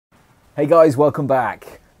Hey guys, welcome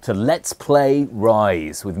back to Let's Play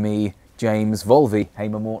Ryse with me, James Volvi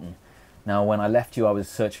Hamer-Morton. Now, when I left you, I was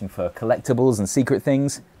searching for collectibles and secret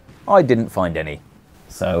things. I didn't find any.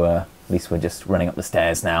 So, at least we're just running up the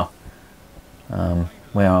stairs now.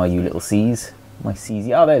 Where are you, little C's? My C's.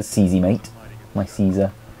 Oh, there's C's mate. My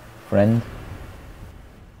Caesar friend.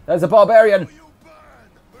 There's a barbarian!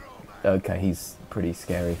 Okay, he's pretty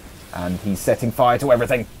scary. And he's setting fire to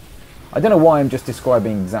everything. I don't know why I'm just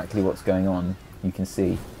describing exactly what's going on, you can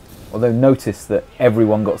see. Although notice that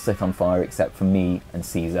everyone got set on fire except for me and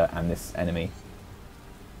Caesar and this enemy.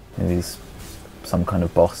 Maybe he's some kind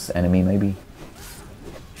of boss enemy, maybe.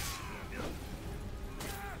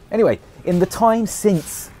 Anyway, in the time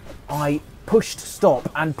since I pushed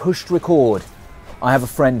stop and pushed record, I have a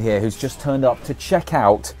friend here who's just turned up to check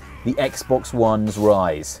out the Xbox One's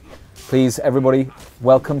Ryse. Please, everybody,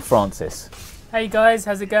 welcome Francis. Hey guys,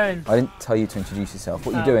 how's it going? I didn't tell you to introduce yourself.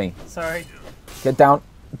 What are you doing? Sorry. Get down.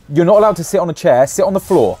 You're not allowed to sit on a chair. Sit on the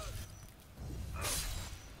floor.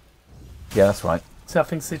 Yeah, that's right.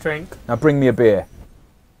 Something to drink. Now bring me a beer.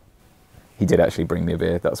 He did actually bring me a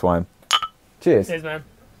beer. That's why I'm... Cheers. Cheers, man.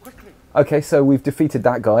 Okay, so we've defeated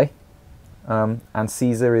that guy. And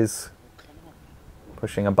Caesar is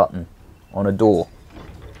pushing a button on a door.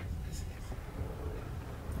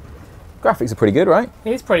 Graphics are pretty good, right?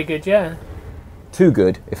 It's pretty good, yeah. Too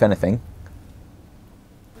good, if anything.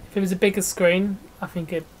 If it was a bigger screen, I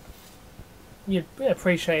think you'd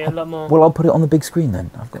appreciate it a lot more. Well, I'll put it on the big screen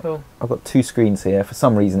then. Cool. I've got two screens here. For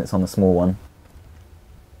some reason, it's on the small one.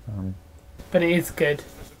 But it is good.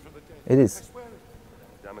 It is.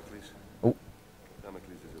 Damocles. Oh.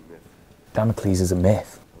 Damocles is a myth. Damocles is a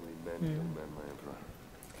myth. Only men can man my emperor.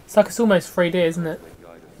 It's like it's almost 3D, isn't it?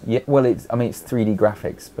 Yeah, well, it's 3D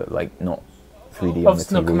graphics, but like not 3D on the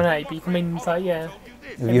Obviously TV. not coming out, but you can mean it's like, yeah.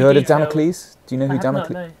 Have you heard of Damocles? Do you know who Damocles?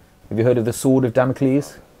 No. Have you heard of the Sword of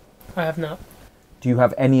Damocles? I have not. Do you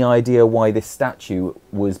have any idea why this statue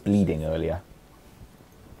was bleeding earlier?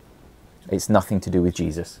 It's nothing to do with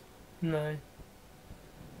Jesus. No.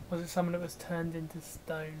 Was it someone that was turned into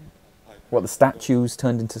stone? What, the statue's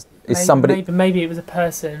turned into... Maybe it was a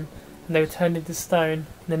person and they were turned into stone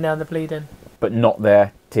and then now they're bleeding. But not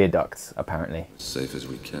their tear ducts, apparently. Safe as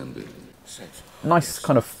we can be. Nice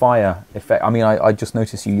kind of fire effect. I mean, I just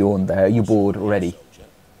noticed you yawned there. Are you bored already?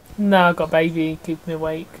 No, I've got a baby, keep me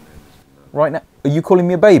awake. Right now? Are you calling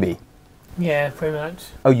me a baby? Yeah, pretty much.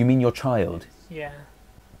 Oh, you mean your child? Yeah.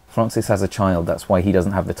 Francis has a child, that's why he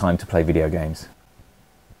doesn't have the time to play video games.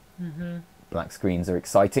 Mm-hmm. Black screens are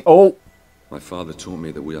exciting. Oh! My father taught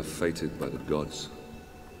me that we are fated by the gods,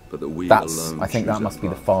 but that we That's, alone I think choose that must our be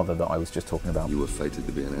the path. father that I was just talking about. You were fated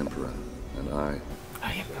to be an emperor, and I...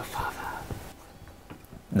 I am your father.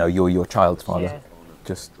 No, you're your child's father. Yeah.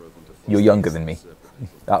 Just, you're younger than me.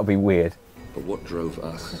 That would be weird. But what drove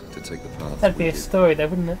us to take the path That'd be we a did? story though,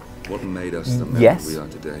 wouldn't it? What made us the men Yes. we are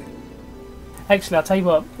today? Actually, I'll tell you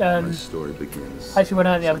what. My story begins. I actually went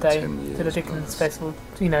out the other some day 10 to the years Dickens past. Festival,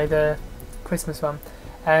 you know, the Christmas one.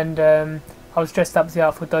 And I was dressed up as the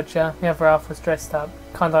Artful Dodger. The other half was dressed up,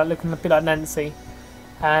 kind of like looking a bit like Nancy.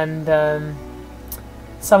 And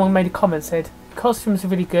someone made a comment, said, costumes are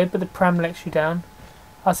really good, but the pram lets you down.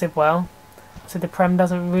 I said, well, the pram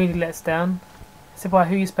doesn't really let us down. I said, well,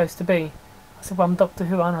 who are you supposed to be? I said, well, I'm Doctor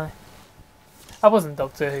Who, aren't I? I wasn't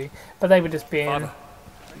Doctor Who, but they were just being,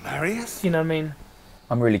 Marius? you know what I mean?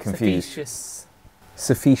 I'm really confused. Facetious.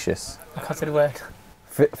 Facetious. I can't say the word.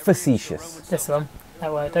 Facetious. This one,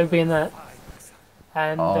 that word. They were being that.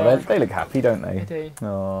 And Oh, they look happy, don't they they? do.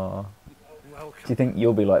 Oh. Welcome. Do you think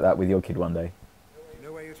you'll be like that with your kid one day? You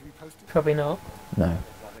know where you're to be posted? Probably not. No.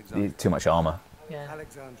 Too much armour. Yeah.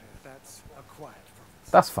 Alexandria, that's a quiet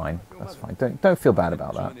province. That's fine. That's fine. Don't feel bad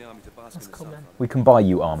about that. That's cool, man. We can buy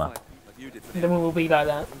you armour. Then we will be like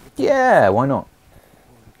that. Yeah, why not?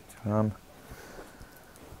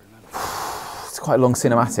 It's quite a long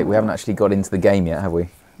cinematic. We haven't actually got into the game yet, have we?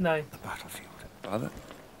 No. The battlefield. Father?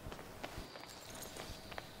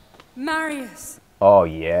 Marius! Oh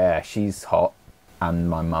yeah, she's hot. And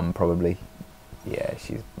my mum probably. Yeah,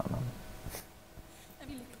 she's my mum.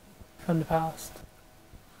 From the past.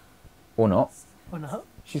 Or not. Or not.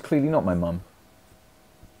 She's clearly not my mum.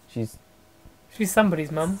 She's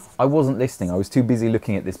somebody's mum. I wasn't listening. I was too busy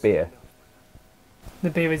looking at this beer. The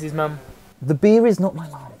beer is his mum. The beer is not my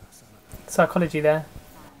mum. Psychology there.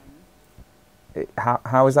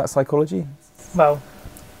 How is that psychology? Well,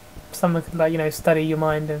 someone could, like, you know, study your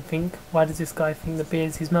mind and think, why does this guy think the beer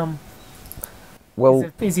is his mum?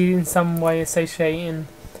 Well, Is he in some way associating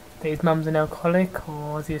that his mum's an alcoholic,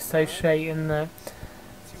 or is he associating that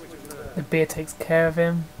the beer takes care of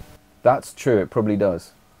him? that's true. It probably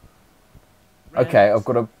does. Okay, I've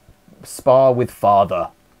got to spar with father.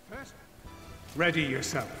 Ready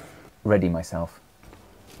yourself. Ready myself.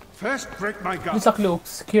 First, break my guard. Looks like a little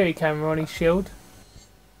security camera on his shield.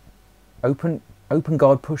 Open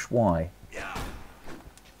guard, push Y.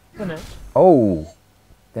 Isn't it? Oh,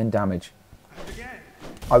 then damage. And again.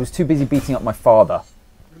 I was too busy beating up my father.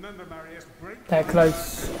 Remember, Marius, break. They're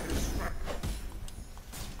close.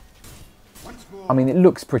 Once more. I mean, it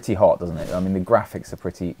looks pretty hot, doesn't it? I mean, the graphics are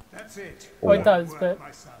pretty... That's it. Well, it does, but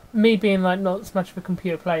My son. me being like not so much of a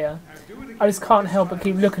computer player, Now do it again. I just can't help but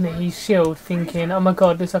keep looking at his shield, thinking, "Oh my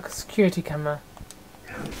god, looks like a security camera."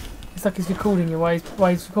 It's like he's recording you while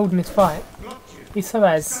he's recording this fight. He's so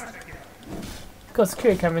as. He's got a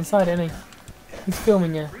security camera inside it, hasn't he? He's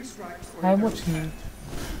filming you. I'm watching you.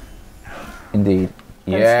 Indeed.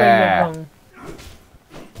 Don't Yeah. swing it wrong.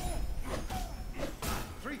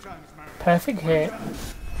 3 times, Marius. Perfect hit.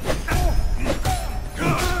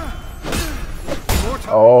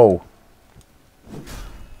 Oh.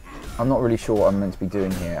 I'm not really sure what I'm meant to be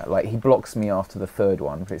doing here. Like, he blocks me after the third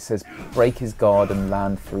one, but it says break his guard and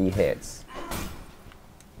land 3 hits.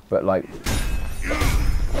 But, like...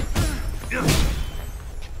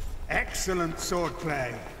 Excellent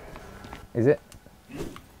swordplay. Is it?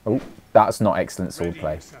 Oh, that's not excellent swordplay.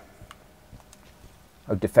 Ready yourself.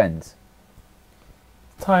 Oh, defends.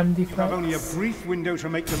 Time You have only a deflex. brief window to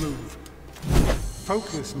make the move.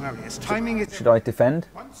 Focus, Marius. Timing it. Should I defend?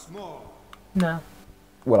 Once more. No.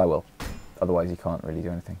 Well, I will. Otherwise, you can't really do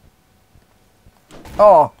anything.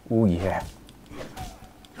 Oh! Oh, yeah.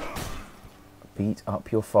 Beat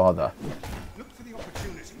up your father. Look for the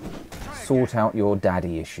opportunity. Try Sort out your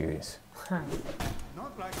daddy issues. again.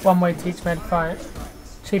 Not like One way to teach men to fight.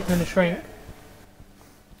 Cheaper than a shrink.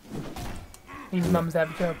 His mum's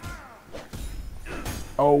have a job.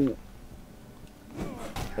 Oh.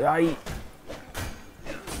 Aye.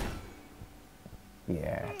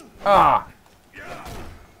 Yeah. Ah!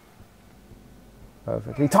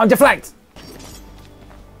 Perfectly. Time deflect!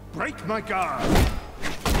 break my guard.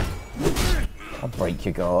 I'll break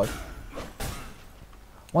your guard.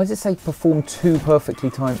 Why does it say perform 2 perfectly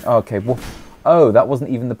timed? Oh, okay, well, oh, that wasn't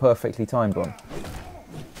even the perfectly timed one.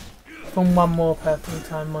 From one more perfectly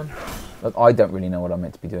timed one. Look, I don't really know what I'm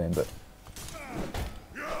meant to be doing, but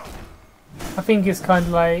I think it's kind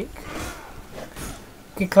of like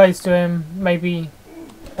get close to him, maybe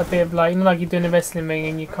a bit of like, you know, like you're doing a wrestling ring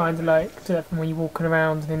and you kind of like do that from when you're walking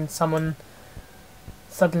around and then someone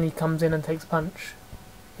suddenly comes in and takes a punch.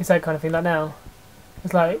 It's that kind of thing. Like now,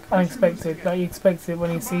 it's like unexpected. Like you expect it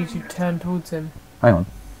when he sees you turn towards him. hang on.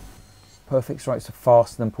 Perfect strikes are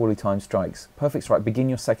faster than poorly timed strikes. Perfect strike, begin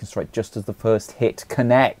your second strike just as the first hit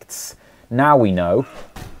connects. Now we know.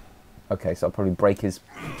 Okay, so I'll probably break his...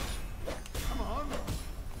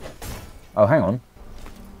 Oh, hang on.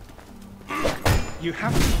 You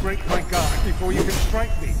have to break my guard before you can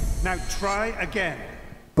strike me. Now try again.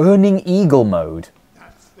 Burning Eagle mode.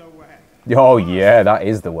 That's the way. Oh yeah, that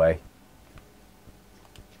is the way.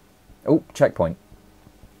 Oh, checkpoint.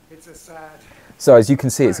 It's a sad So as you can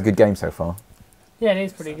see, it's a good game so far. Yeah, it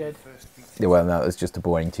is pretty good. Yeah, well, that was just a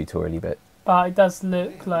boring tutorial bit. But it does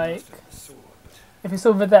look like if it's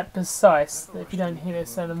sort of that precise that if you don't hit it a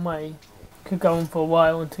certain way, it could go on for a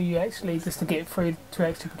while until you actually just to get through to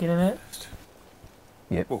actually begin it.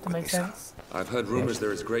 Yep. That makes sense. I've heard rumors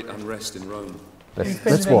there is great unrest in Rome. You Let's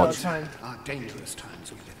spend a lot of watch. time. Are dangerous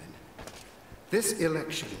times we live in. This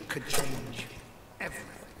election could change everything.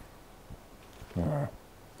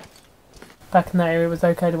 Back in that area, it was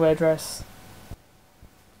okay to wear a dress.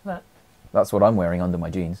 That's what I'm wearing under my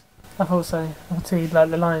jeans. I thought so. Until you like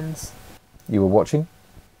the lines. You were watching?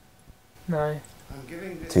 No, I'm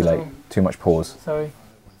giving this Too late. Too much pause. sorry.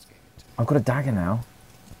 I've got a dagger now.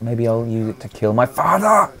 Maybe I'll use it to kill my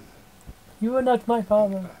father! You are not my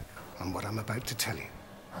father. on what I'm about to tell you.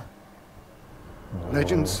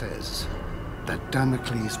 Legend says that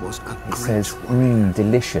Damocles was a It great says, warrior.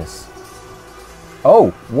 delicious.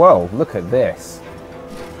 Oh, whoa, look at this.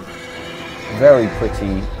 Very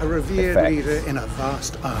pretty A revered effect. leader in a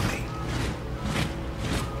vast army.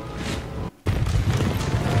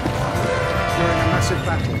 During a massive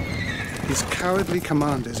battle, his cowardly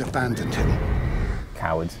commanders abandoned him.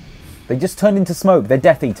 Cowards. They just turned into smoke. They're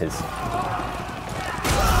Death Eaters.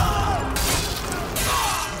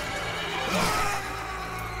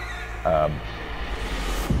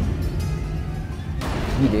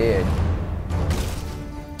 He did.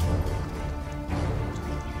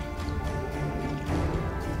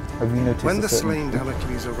 Have you noticed When a the certain- slain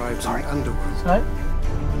Damocles arrived in the underworld, So,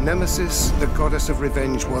 Nemesis, the goddess of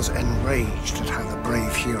revenge, was enraged at how the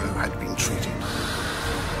brave hero had been treated.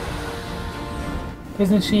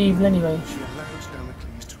 isn't she evil anyway? She allowed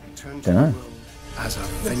returned to the Dunno. world as a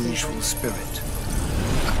vengeful spirit,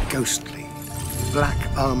 a ghostly,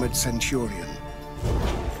 black-armored centurion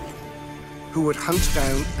who would hunt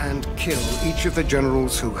down and kill each of the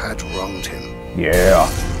generals who had wronged him. Yeah.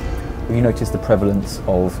 Have you noticed the prevalence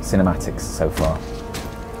of cinematics so far?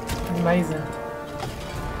 Amazing.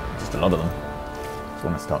 Just a lot of them. Just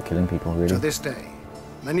want to start killing people, really. To this day,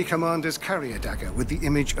 many commanders carry a dagger with the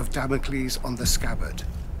image of Damocles on the scabbard.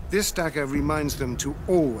 This dagger reminds them to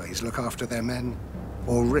always look after their men,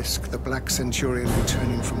 or risk the Black Centurion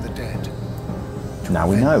returning from the dead. Now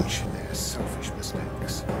we know. Avenge their selfish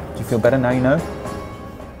mistakes. Do you feel better now you know?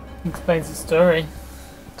 Explains the story.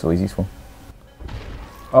 It's always useful.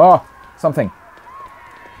 Oh, something.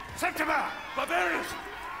 Septima! Barbarians!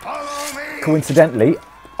 Follow me! Coincidentally,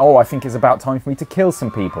 oh, I think it's about time for me to kill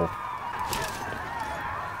some people.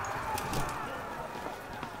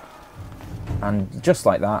 And just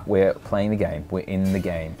like that, we're playing the game. We're in the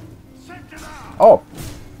game. Oh!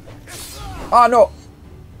 Ah, no!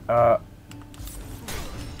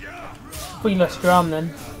 We lost your arm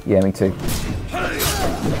then. Yeah, me too.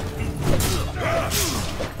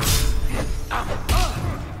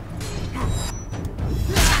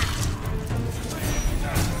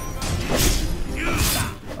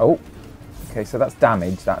 Oh, okay, so that's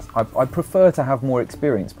damage. I prefer to have more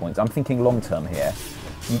experience points. I'm thinking long term here.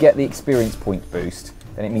 You get the experience point boost,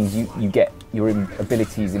 then it means you get your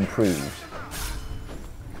abilities improved.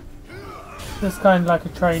 It's kind of like a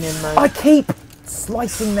training mode. I keep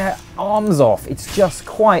slicing their arms off. It's just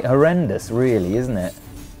quite horrendous, really, isn't it?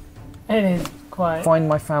 It is quite Find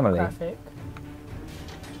my family. graphic.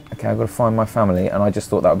 Okay, I've got to find my family, and I just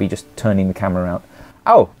thought that would be just turning the camera around.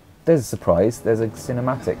 Oh, there's a surprise. There's a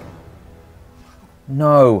cinematic.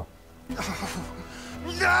 No.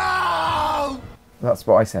 No! That's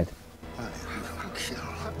what I said. I will kill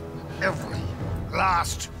every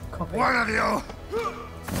last Copy. one of you!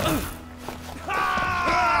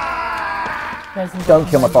 Don't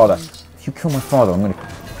kill my father. If you kill my father, I'm going to... I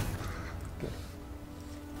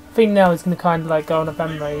think now he's going to kind of like go on a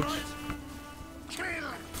rampage.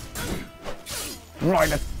 Right,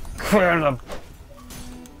 let's kill them.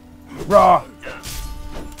 Rah!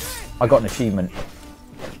 I got an achievement.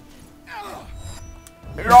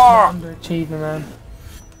 Rah! Underachievement, man.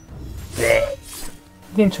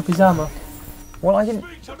 He didn't chop his arm off. Well, I didn't...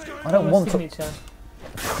 I don't want to... Signature.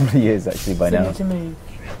 Probably is, actually, by now. Signature move.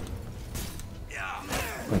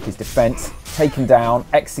 Break his defence. Take him down.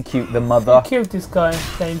 Execute the mother. He killed this guy,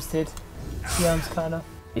 James did. The arm's cut off.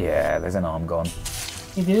 Yeah, there's an arm gone.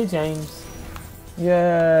 He did it, James.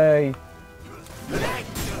 Yay!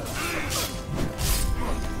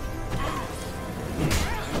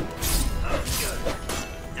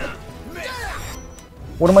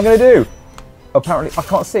 What am I going to do? Apparently, I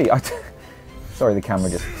can't see. Sorry, the camera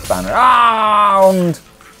just span around.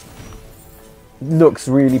 Looks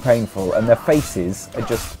really painful, and their faces are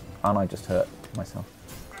just... And I just hurt myself.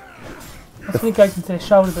 That's when it goes into the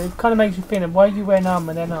shoulder, but it kind of makes you feel, why are you wearing armour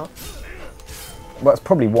when they're not? Well, that's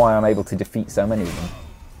probably why I'm able to defeat so many of them.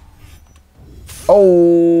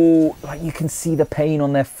 Oh, like you can see the pain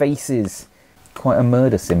on their faces. Quite a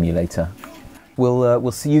murder simulator.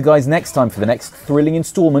 We'll see you guys next time for the next thrilling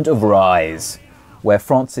instalment of Ryse, where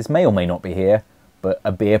Francis may or may not be here, but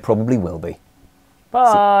a beer probably will be.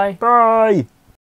 Bye! Bye!